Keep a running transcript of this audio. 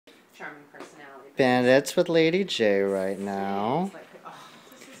charming personality. Bandit's with Lady J right now. Like, oh,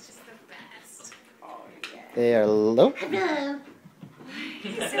 this is just the best. Oh, yeah. They are low. Hello.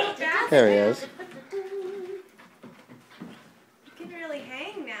 He's so fast. There he is. He can really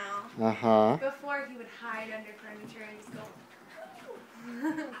hang now. Uh-huh. Before he would hide under furniture and just go.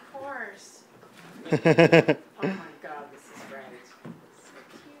 Of course. Oh my God, this is great. So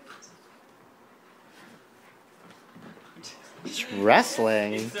cute. Just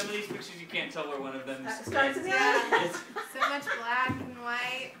wrestling. In some of these pictures, you can't tell where one of them is. Starts with Yeah. It's- So much black and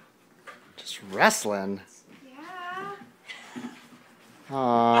white. Just wrestling. Yeah.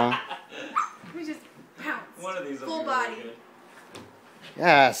 Aw. We just pounce. One of these will Full be really body. good.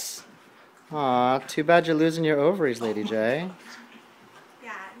 Yes. Aw, too bad you're losing your ovaries, Lady J.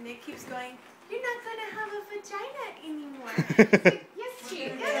 Yeah, Nick keeps going, you're not going to have a vagina anymore. It's like, yes, she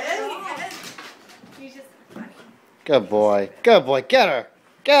is. Yes. He's just funny. Good boy. Good boy. Get her.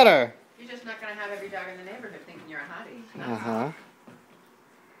 Get her. You're just not going to have every dog in the neighborhood thinking you're a hottie. Uh-huh.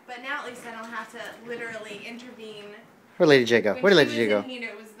 But now at least I don't have to literally intervene. Where'd Lady J go? When Where did she Lady J was go? in heat,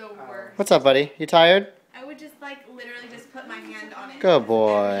 it was the worst. What's up, buddy? You tired? I would just like literally just put my hand on it. Good Every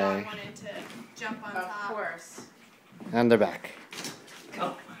boy. dog wanted to jump on Of top. course. And they're back.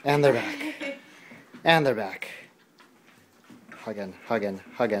 Oh. And they're back. And they're back. Hugging, hugging,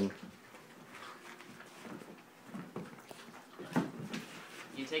 hugging.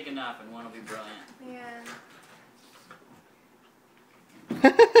 You take enough and one will be brilliant. Yeah.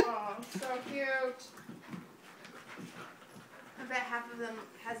 Oh, so cute. I bet half of them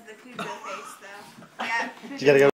has the Cujo face though. Yeah. You gotta go.